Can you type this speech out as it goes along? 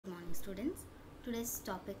students. Today's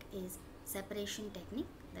topic is separation technique,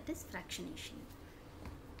 that is fractionation.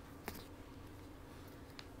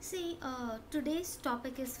 See, today's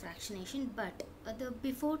topic is fractionation, but the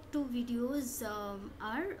before two videos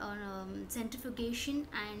are on centrifugation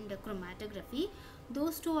and chromatography.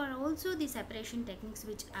 Those two are also the separation techniques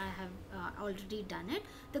which I have already done it.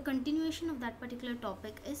 The continuation of that particular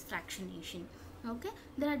topic is fractionation. Okay,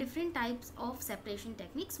 there are different types of separation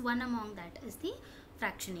techniques. One among that is the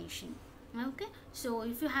fractionation. Okay, so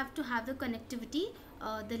if you have to have the connectivity,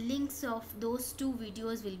 the links of those two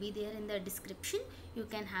videos will be there in the description. You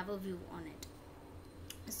can have a view on it.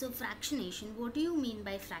 So fractionation, what do you mean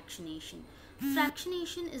by fractionation?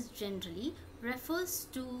 Fractionation is generally refers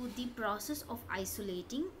to the process of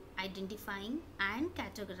isolating, identifying and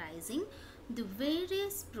categorizing the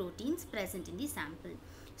various proteins present in the sample.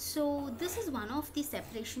 So this is one of the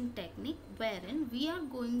separation technique wherein we are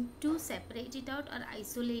going to separate it out or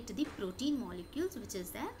isolate the protein molecules which is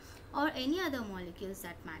there or any other molecules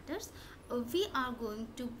that matters. We are going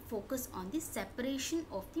to focus on the separation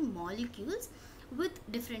of the molecules with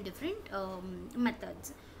different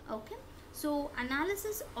methods. Okay, so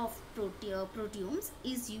analysis of proteomes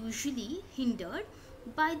is usually hindered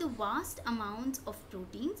by the vast amounts of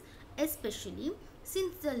proteins, especially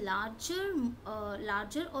since the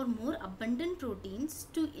larger or more abundant proteins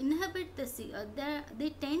to inhibit they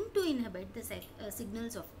tend to inhibit the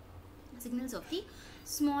signals of the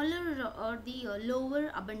smaller or the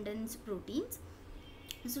lower abundance proteins.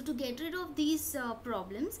 So to get rid of these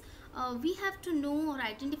problems, we have to know or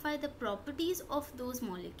identify the properties of those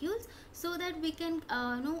molecules so that we can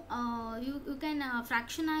you can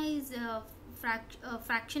fractionate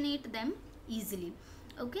them easily.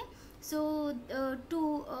 Okay, so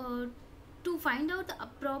to find out the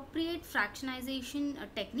appropriate fractionation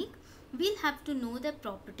technique, we'll have to know their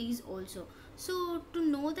properties also. So to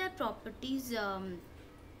know their properties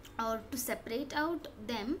or to separate out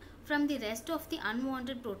them from the rest of the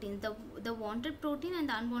unwanted protein, the wanted protein and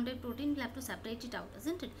the unwanted protein, we'll have to separate it out,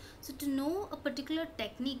 isn't it? So to know a particular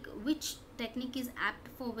technique, which technique is apt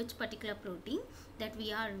for which particular protein that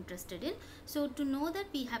we are interested in, so to know that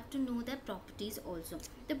we have to know their properties also.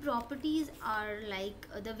 The properties are like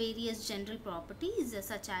the various general properties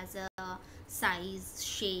such as size,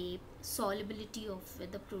 shape, solubility of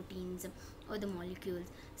the proteins or the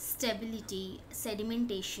molecules, stability,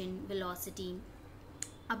 sedimentation, velocity,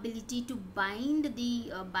 ability to bind to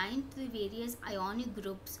the various ionic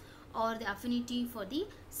groups or the affinity for the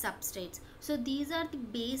substrates. So these are the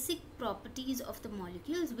basic properties of the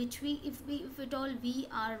molecules which if at all we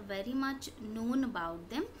are very much known about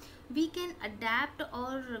them, we can adapt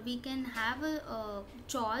or we can have a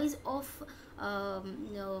choice of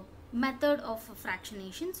method of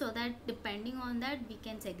fractionation, so that depending on that we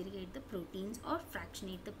can segregate the proteins or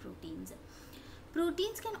fractionate the proteins.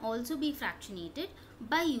 Proteins can also be fractionated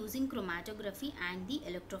by using chromatography and the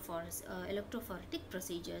electrophoretic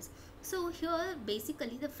procedures. So here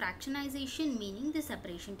basically the fractionization meaning the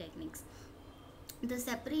separation techniques. The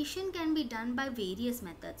separation can be done by various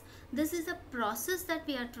methods. This is a process that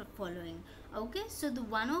we are following. Okay, so the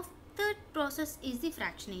one of the process is the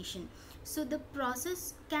fractionation. So the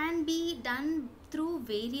process can be done through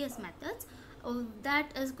various methods.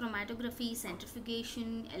 That is chromatography,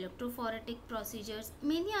 centrifugation, electrophoretic procedures,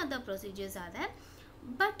 many other procedures are there,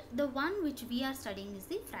 but the one which we are studying is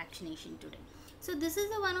the fractionation today. So this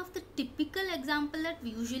is the one of the typical example that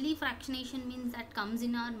usually fractionation means that comes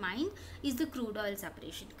in our mind is the crude oil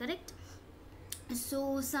separation, correct?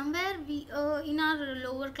 So somewhere we in our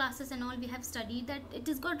lower classes and all we have studied that it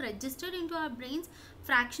is got registered into our brains.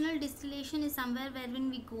 Fractional distillation is somewhere where when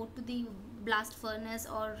we go to the blast furnace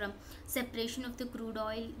or separation of the crude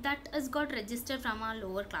oil, that has got registered from our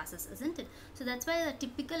lower classes, isn't it? So that's why the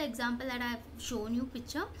typical example that I have shown you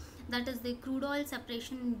picture, that is the crude oil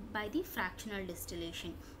separation by the fractional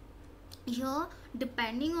distillation. Here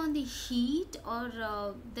depending on the heat or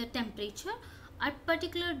the temperature at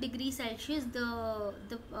particular degree Celsius, the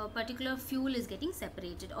particular fuel is getting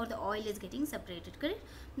separated or the oil is getting separated, correct?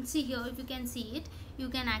 And see here, if you can see it, you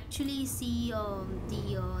can actually see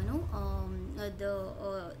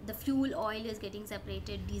the fuel oil is getting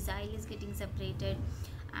separated, diesel is getting separated,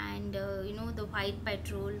 and the white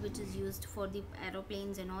petrol which is used for the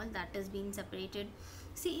aeroplanes and all, that is being separated.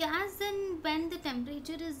 See, as then when the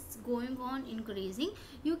temperature is going on increasing,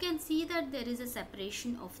 you can see that there is a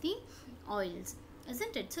separation of the oils,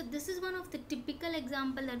 isn't it? So this is one of the typical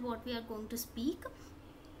example that what we are going to speak.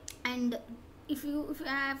 And if you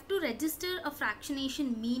have to register a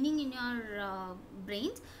fractionation meaning in your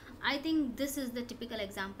brains, I think this is the typical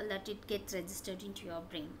example that it gets registered into your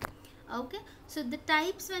brain. Okay, so the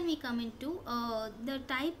types, when we come into the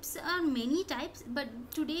types are many types, but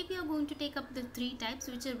today we are going to take up the three types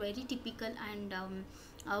which are very typical and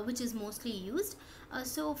which is mostly used.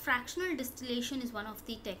 So fractional distillation is one of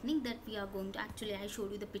the technique that we are going to, actually I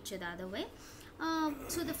showed you the picture the other way.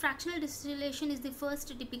 So the fractional distillation is the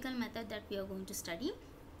first typical method that we are going to study.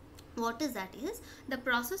 What is that? Is the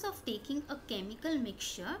process of taking a chemical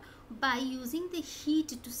mixture by using the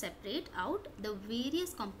heat to separate out the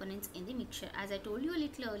various components in the mixture. As I told you a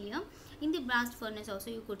little earlier, in the blast furnace also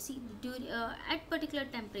you could see at particular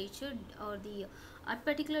temperature or the at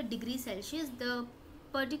particular degree Celsius, the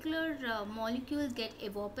particular molecules get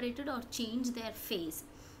evaporated or change their phase.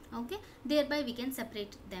 Okay, thereby we can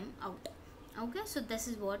separate them out. Okay, so this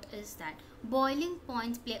is what is that. Boiling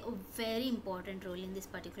points play a very important role in this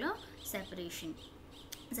particular separation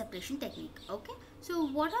technique. Okay, so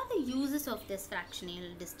what are the uses of this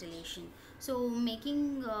fractional distillation? So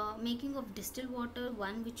making of distilled water,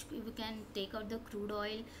 one which we can take out the crude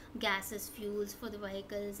oil, gases, fuels for the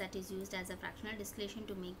vehicles, that is used as a fractional distillation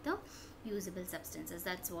to make the usable substances.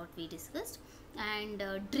 That's what we discussed. And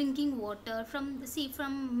drinking water from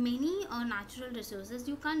many natural resources,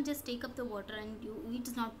 you can't just take up the water and it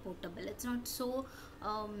is not potable, it's not so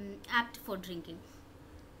apt for drinking.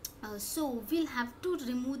 So we'll have to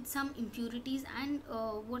remove some impurities, and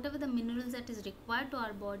whatever the minerals that is required to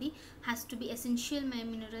our body has to be essential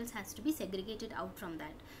minerals has to be segregated out from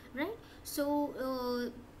that, right?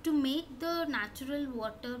 So to make the natural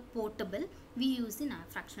water potable, we use the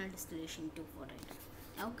fractional distillation too for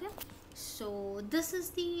it. Okay, so this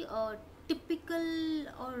is the typical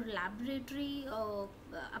or laboratory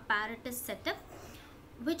apparatus setup,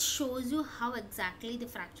 which shows you how exactly the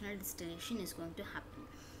fractional distillation is going to happen.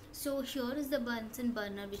 So here is the Bunsen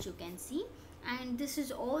burner which you can see, and this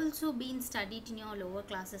is also been studied in your lower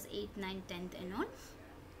classes 8th, 9th, 10th and all.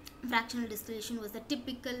 Fractional distillation was the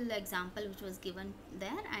typical example which was given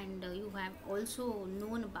there, and you have also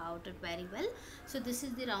known about it very well. So this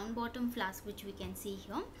is the round bottom flask which we can see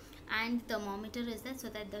here, and thermometer is there so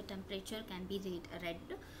that the temperature can be read,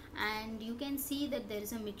 and you can see that there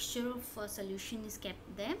is a mixture of solution is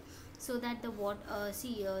kept there, so that the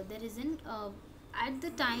there is an at the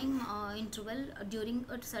time interval during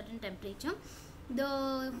a certain temperature,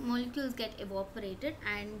 the molecules get evaporated,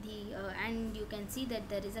 and you can see that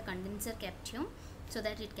there is a condenser kept here so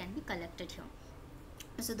that it can be collected here.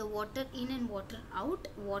 So the water in and water out,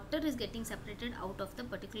 water is getting separated out of the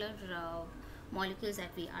particular molecules that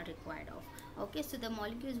we are required of. Okay, so the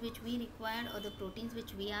molecules which we require, or the proteins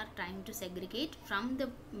which we are trying to segregate from the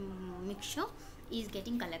mixture, is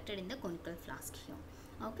getting collected in the conical flask here.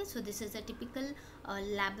 Okay, so this is a typical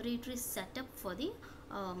laboratory setup for the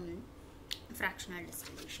fractional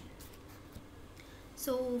distillation.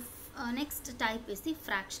 So next type is the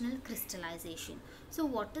fractional crystallization. So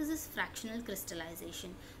what is this fractional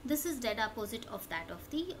crystallization? This is dead opposite of that of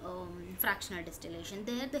the fractional distillation.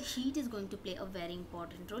 There the heat is going to play a very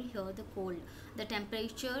important role. Here the cold, the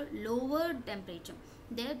temperature, lower temperature.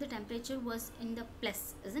 There the temperature was in the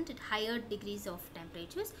plus, isn't it? Higher degrees of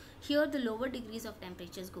temperatures. Here the lower degrees of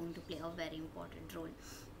temperature is going to play a very important role.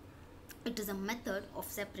 It is a method of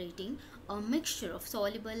separating a mixture of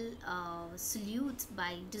soluble solutes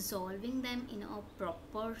by dissolving them in a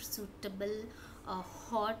proper suitable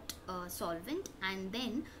hot solvent, and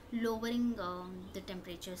then lowering the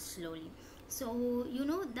temperature slowly. So you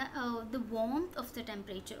know that the warmth of the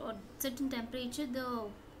temperature, or certain temperature, the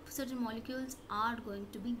certain molecules are going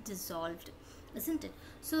to be dissolved, isn't it?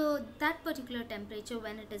 So that particular temperature,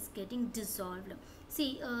 when it is getting dissolved,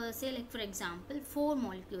 say like for example 4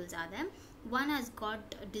 molecules are there, one has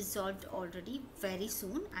got dissolved already very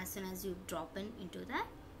soon, as soon as you drop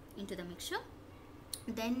into the mixture,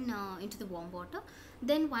 then into the warm water,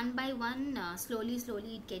 then one by one slowly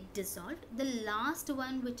it get dissolved. The last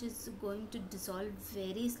one, which is going to dissolve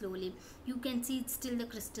very slowly, you can see it's still the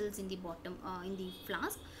crystals in the bottom in the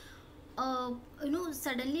flask.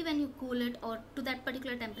 Suddenly when you cool it, or to that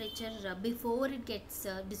particular temperature before it gets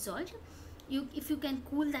dissolved, if you can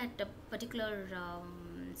cool that particular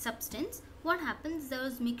substance, what happens,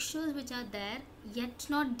 those mixtures which are there yet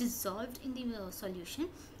not dissolved in the solution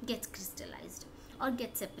gets crystallized or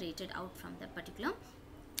get separated out from that particular,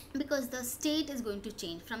 because the state is going to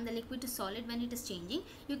change from the liquid to solid. When it is changing,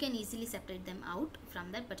 you can easily separate them out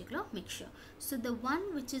from that particular mixture. So the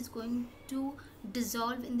one which is going to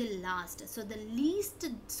dissolve in the last, so the least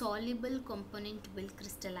soluble component will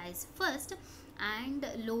crystallize first, and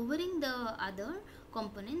lowering the other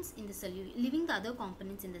components in the solution, leaving the other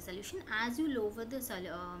components in the solution. As you lower the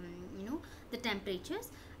the temperatures,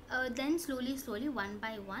 then slowly one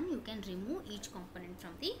by one you can remove each component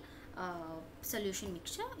from the solution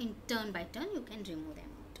mixture, in turn by turn you can remove them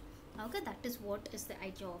out. Okay, that is what is the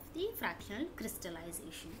idea of the fractional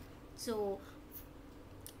crystallization. So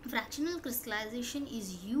fractional crystallization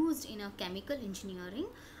is used in a chemical engineering.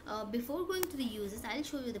 Before going to the uses, I'll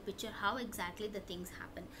show you the picture how exactly the things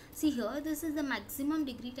happen. See here, this is the maximum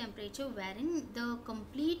degree temperature wherein the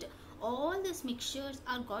complete all these mixtures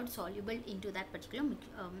are got soluble into that particular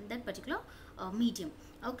medium.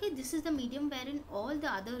 Okay, this is the medium wherein all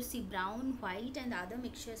the other, see, brown, white and the other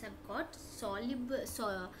mixtures have got soluble,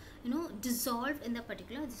 so dissolved in the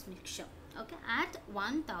particular this mixture. Okay, at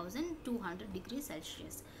 1200 degrees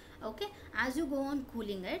Celsius. Okay, as you go on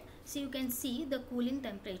cooling it, so you can see the cooling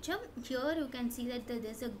temperature. Here you can see that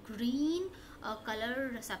there's a green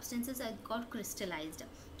color substances that got crystallized.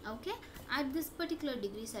 Okay, at this particular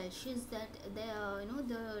degree Celsius, that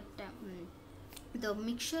the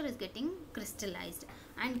mixture is getting crystallized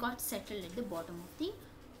and got settled at the bottom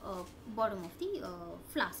of the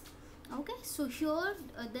flask. Okay, so here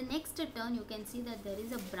the next turn you can see that there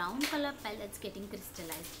is a brown color pellets getting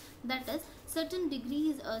crystallized. That is, certain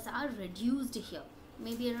degrees are reduced here,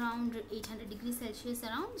 maybe around 800 degrees Celsius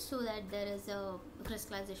around, so that there is a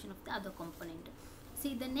crystallization of the other component.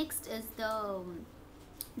 See, the next is the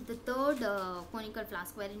third conical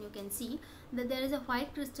flask, wherein you can see that there is a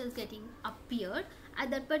white crystals getting appeared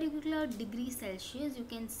at that particular degree Celsius. You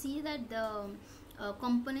can see that the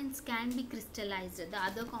components can be crystallized, the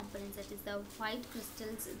other components, that is the white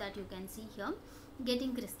crystals that you can see here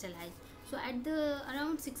getting crystallized. So at the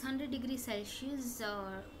around 600 degrees Celsius,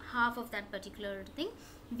 half of that particular thing,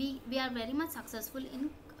 we are very much successful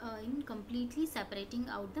in completely separating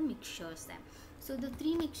out the mixtures there. So the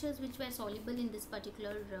three mixtures which were soluble in this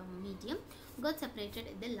particular medium got separated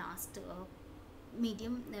at the last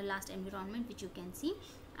medium, the last environment, which you can see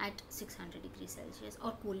at 600 degrees Celsius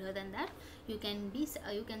or cooler than that. You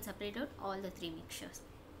can separate out all the three mixtures.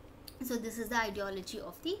 So this is the ideology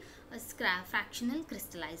of the fractional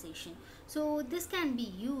crystallization. So this can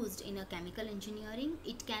be used in a chemical engineering.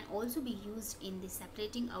 It can also be used in the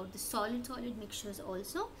separating out the solid mixtures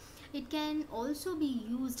also. It can also be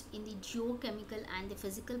used in the geochemical and the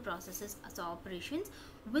physical processes as operations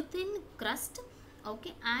within crust,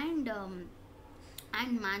 okay, and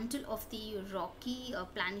mantle of the rocky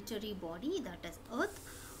planetary body, that is Earth.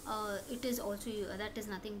 It is also that is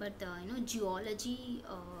nothing but geology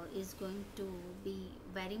is going to be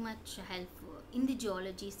very much helpful in the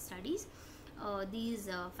geology studies. These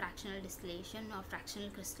fractional distillation or fractional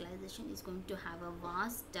crystallization is going to have a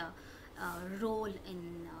vast role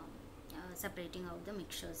in separating out the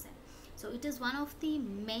mixtures there. So it is one of the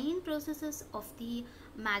main processes of the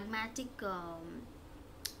magmatic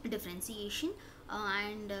differentiation.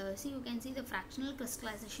 See, you can see the fractional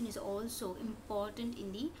crystallization is also important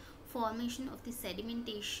in the formation of the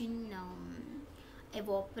sedimentation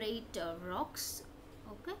evaporate rocks.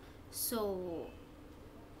 Okay, so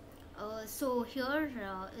here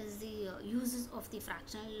is the uses of the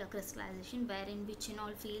fractional crystallization, wherein which in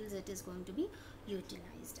all fields it is going to be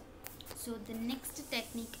utilized. So the next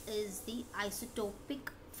technique is the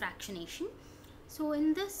isotopic fractionation. So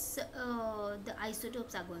in this the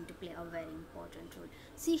isotopes are going to play a very important role.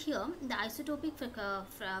 See here, the isotopic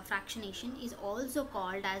fractionation is also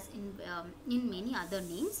called as in many other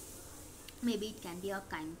names. Maybe it can be a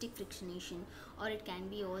kinetic fractionation, or it can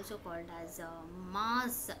be also called as a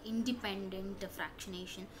mass independent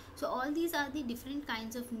fractionation. So all these are the different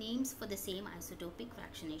kinds of names for the same isotopic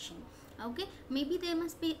fractionation. Okay, maybe there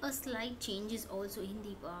must be a slight changes also in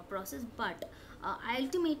the process, but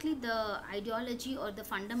ultimately the ideology or the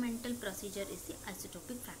fundamental procedure is the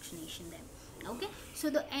isotopic fractionation there. Okay, so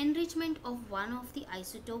the enrichment of one of the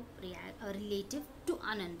isotope relative to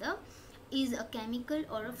another is a chemical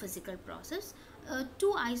or a physical process.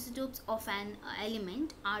 Two isotopes of an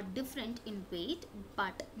element are different in weight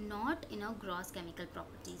but not in a gross chemical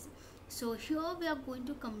properties. So here we are going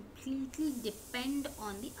to completely depend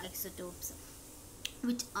on the isotopes,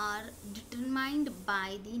 which are determined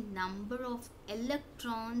by the number of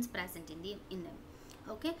electrons present in them.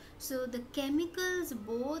 Okay, so the chemicals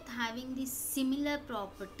both having the similar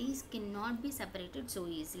properties cannot be separated so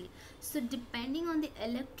easily. So depending on the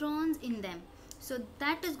electrons in them, so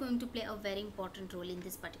that is going to play a very important role in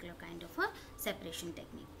this particular kind of a separation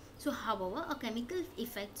technique. So however, a chemical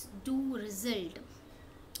effects do result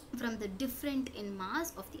from the different in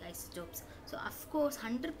mass of the isotopes. So of course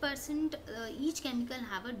 100% each chemical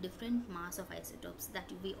have a different mass of isotopes,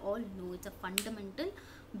 that we all know. It's a fundamental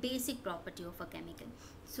basic property of a chemical.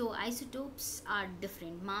 So isotopes are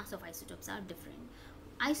different, mass of isotopes are different.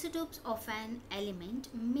 Isotopes of an element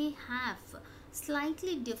may have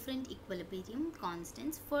slightly different equilibrium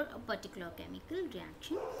constants for a particular chemical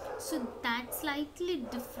reaction. So that slightly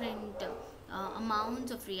different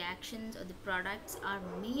amounts of reactions or the products are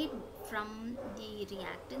made from the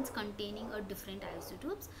reactants containing a different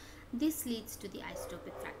isotopes. This leads to the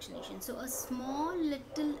isotopic fractionation. So a small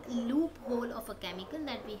little loophole of a chemical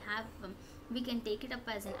that we have, we can take it up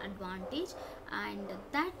as an advantage, and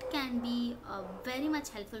that can be very much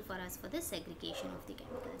helpful for us for the segregation of the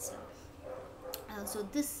chemicals here. So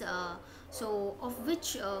this so of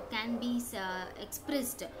which can be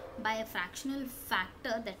expressed by a fractional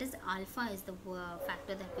factor, that is alpha is the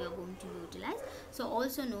factor that we are going to utilize, so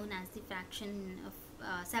also known as the fraction of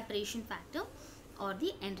separation factor or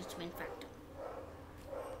the enrichment factor.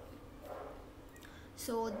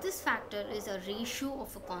 So this factor is a ratio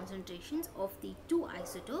of the concentrations of the two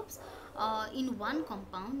isotopes in one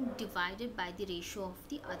compound divided by the ratio of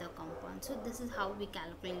the other compound. So this is how we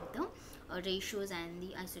calculate the ratios and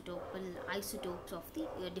the isotopes of the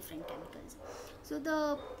different chemicals. So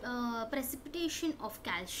the precipitation of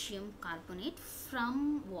calcium carbonate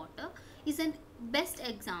from water is a best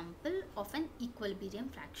example of an equilibrium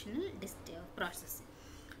fractional process.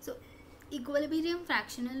 So equilibrium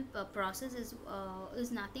fractional process is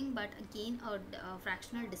nothing but again a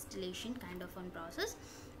fractional distillation kind of one process.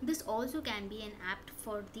 This also can be an apt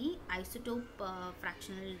for the isotope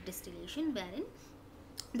fractional distillation, wherein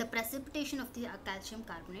the precipitation of the calcium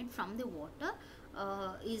carbonate from the water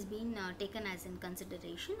is being taken as in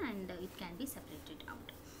consideration, and it can be separated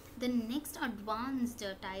out. The next advanced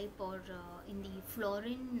type or in the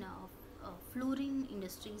fluorine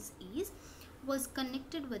industries was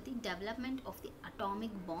connected with the development of the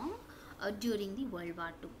atomic bomb during the World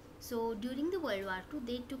War II. So during the World War II,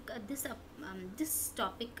 they took this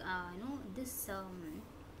topic, this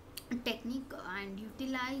technique and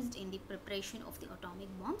utilized in the preparation of the atomic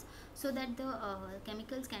bombs, so that the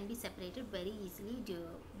chemicals can be separated very easily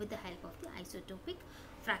with the help of the isotopic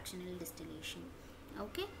fractional distillation.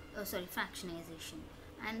 Okay, fractionization.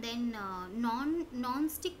 And then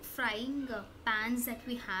non-stick frying pans that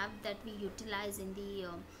we have, that we utilize in the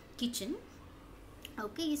kitchen,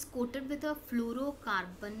 okay, is coated with a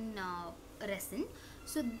fluorocarbon resin.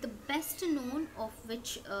 So the best known of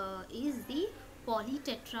which is the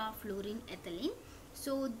polytetrafluorine ethylene.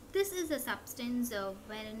 So this is a substance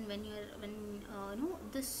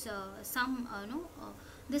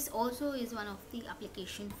this also is one of the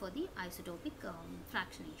application for the isotopic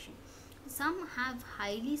fractionation. Some have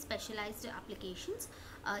highly specialized applications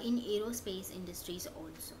in aerospace industries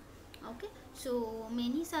also. Okay, so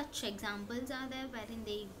many such examples are there wherein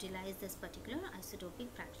they utilize this particular isotopic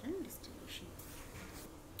fractional distillation.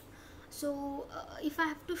 So if I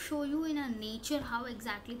have to show you in a nature how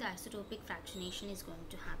exactly the isotopic fractionation is going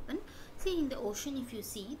to happen, see in the ocean, if you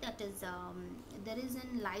see, that is there is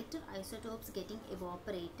an lighter isotopes getting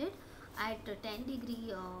evaporated at 10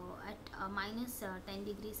 degree at minus 10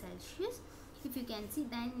 degrees Celsius. If you can see,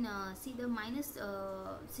 then see the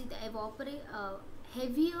see the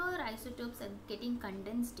heavier isotopes are getting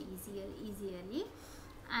condensed easily,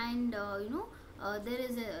 and there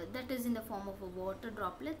is that is in the form of a water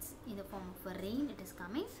droplets, in the form of a rain it is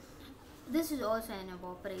coming. This is also an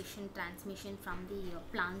evaporation transmission from the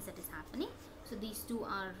plants that is happening. So these two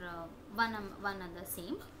are one and the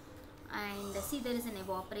same. And see, there is an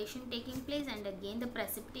evaporation taking place, and again the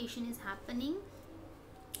precipitation is happening,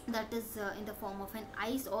 that is in the form of an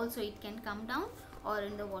ice also it can come down, or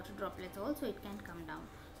in the water droplets also it can come down.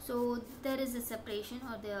 So there is a separation,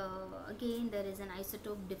 or again there is an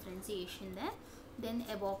isotope differentiation there. Then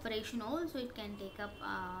evaporation also it can take up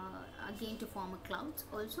again to form a clouds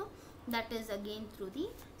also, that is again through the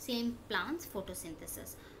same plants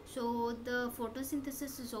photosynthesis. So the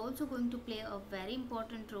photosynthesis is also going to play a very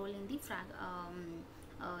important role in the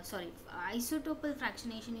isotopal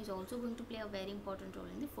fractionation is also going to play a very important role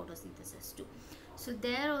in the photosynthesis too. So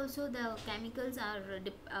there also the chemicals are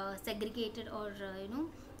segregated, or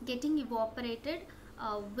getting evaporated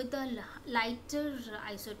with the lighter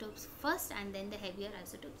isotopes first, and then the heavier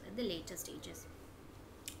isotopes at the later stages.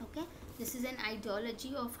 Okay, this is an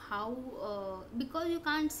ideology of how because you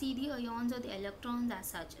can't see the ions or the electrons as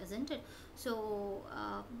such, isn't it? So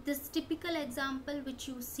this typical example which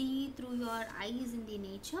you see through your eyes in the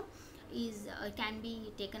nature is can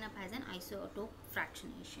be taken up as an isotope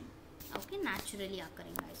fractionation. Okay, naturally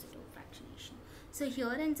occurring isotope fractionation. So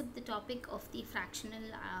here ends up the topic of the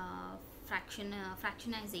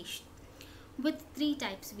fractionization. With three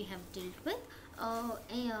types we have dealt with.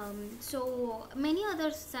 So many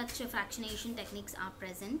other such fractionation techniques are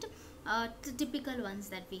present, the typical ones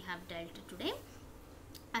that we have dealt today.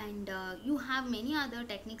 And you have many other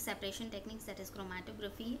techniques, separation techniques, that is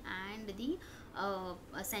chromatography and the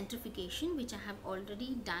centrifugation, which I have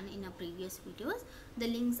already done in a previous videos. The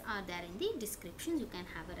links are there in the description, you can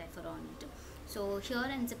have a refer on it. So here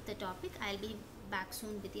ends up the topic. I'll be back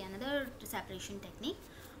soon with the another separation technique.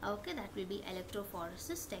 Okay, that will be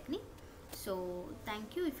electrophoresis technique. So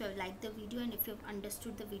thank you. If you have liked the video and if you have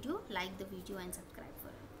understood the video, like the video and subscribe.